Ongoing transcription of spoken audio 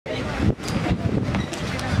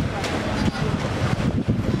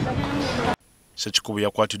Ssekikubo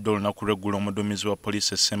yakwatiddwa olunaku lw'eggulo omuduumizi wa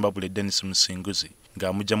poliisi Sembabule Dennis Musinguzi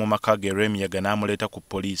ng'amugya mu maka ge Lwemiyaga n'amuleeta ku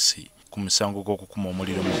poliisi ku musango gw'okukuma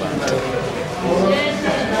omuliro mu bantu.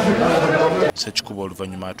 Ssekikubo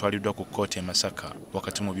oluvannyuma atwaliddwa ku kkooti e Masaka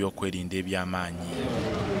wakati mu by'okwerinda eby'amaanyi.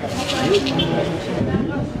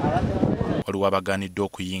 Waliwo abagaaniddwa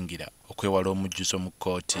okuyingira okwewala omujjuzo mu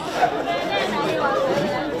kkooti.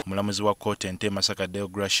 Omulamuzi wa kkooti ente Masaka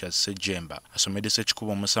Deogracious Sejemba asomedde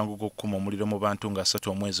Ssekikubo omusango gw'okukuma omuliro mu bantu nga 3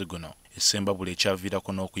 omwezi guno Sembabule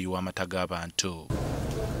ekyaviirako n'okuyiwa amata g'abantu.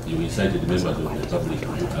 You incited members of the public to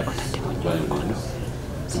act violence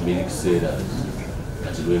to make sellers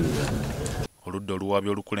at Lwemiyaga. Oludda oluwaabi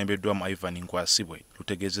olukulembeddwamu Ivan Nkwasibwe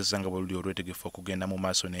lutegeezezza nga bwe luli olwetegefu okugenda mu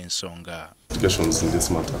maaso n'ensonga. Investigations in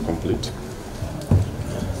this matter are complete.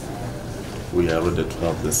 We are ready to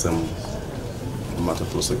have the same matter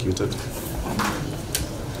prosecuted.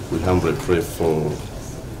 We humbly pray for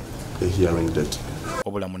a hearing date.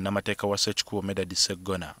 Obula munnamateeka wa Ssekikubo Medad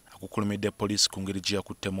Sseggona akukulumidde poliisi ku ngeri gye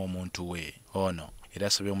yakuttemu omuntu we ono era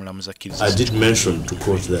asabye omulamuzi Akkiriziddwa. I did mention to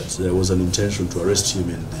court that there was an intention to arrest him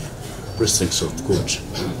in the precincts of the court.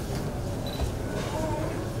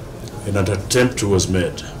 And an attempt was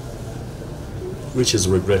made, which is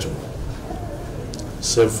regrettable,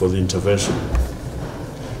 save for the intervention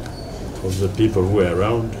of the people who were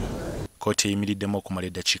around. Kkooti eyimiriddemu okumala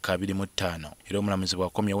eddakiika 25 era omulamuzi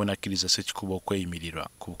bw'akomyewo n'akkiriza Ssekikubo okweyimirirwa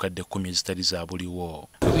ku bukadde 10 ezitali za buliwo.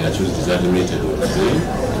 The accused is admitted on bail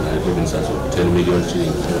and a recompensation of 10 million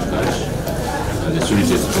shillings not cash, and the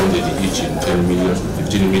suit is funded each in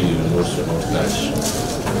 15 million also not cash.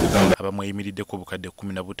 Abamweyimiridde ku bukadde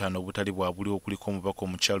 15 obutali bwa buliwo kuliko omubaka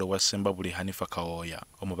omukyalo wa Sembabule Hanifa Kawooya,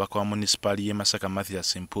 omubaka wa munisipaali y'e Masaka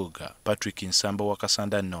Mathias Mpuuga, Patrick Nsamba wa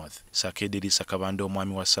Kasanda North, Sakedirisa Kabanda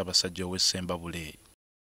omwami wa Ssaabasajja ow'e Sembabule.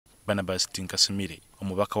 Barnabas Tinkasimire,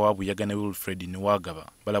 omubaka wa Buyaga ne Wilfred Niwagaba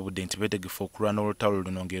balabudde nti beetegefu okulwana olutalo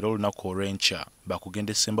luno ng'era olunaku olw'enkya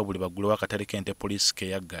bakugenda e Sembabule baggulewo akatale k'ente poliisi ke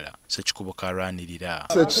yaggala Ssekikubo kaalwanirira.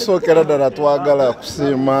 Ekisookera ddala twagala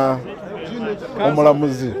kusiima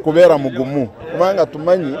omulamuzi kubeera mugumu kubanga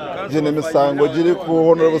tumanyi gino emisango giri ku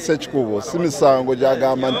Honorable Ssekikubo si misango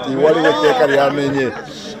gyagamba nti waliwo etteeka lyamenye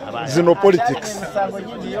zino politics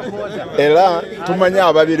era tumanyi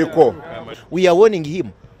ababiriko. We are warning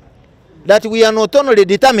him that we are not only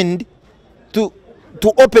determined to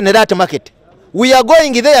open that market. We are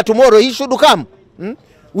going there tomorrow. He should come.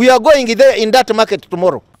 We are going there in that market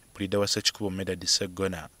tomorrow. Pulida wa Ssekikubo Medad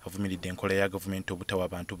Sseggona avumiridde enkola ya gavumenti obutawa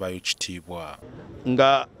abantu baayo kitiibwa.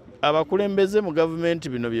 Nga abakulembeze mu gavumenti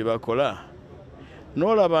bino bye bakola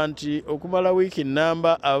n'olaba nti okumala wiiki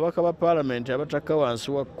nnamba ababaka ba Palamenti abataka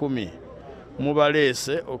wansi wa 10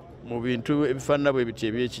 mubaleese mu bintu ebifaanana bwe biti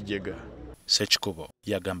eby'ekigega. Ssekikubo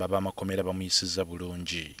yagamba ab'amakomera bamuyisizza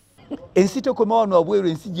bulungi. Ensi tekoma wano wabweru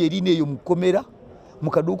ensi gy'erina eyo mu kkomera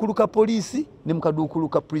mu kaduukulu ka poliisi ne mu kaduukulu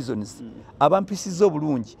ka prisons. Abampisizza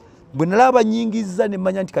obulungi bwe nalaba nnyingizza ne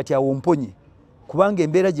mmanya nti kati awo mponye kubanga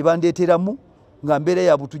embeera gye bandeeteramu nga mbeera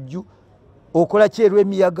ya butujju okola ki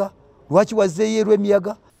Lwemiyaga lwaki wazzeeyo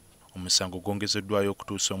Lwemiyaga. Omusango gwongezeddwayo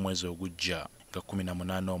okutuusa omwezi ogujja nga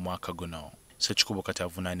 18 omwaka guno. Ssekikubo kati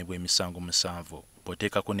avunaanibwa emisango 7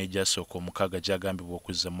 bw'oteekako n'egyasooka 6 gy'agambibwa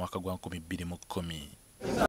okuzza mu mwaka gwa 2010.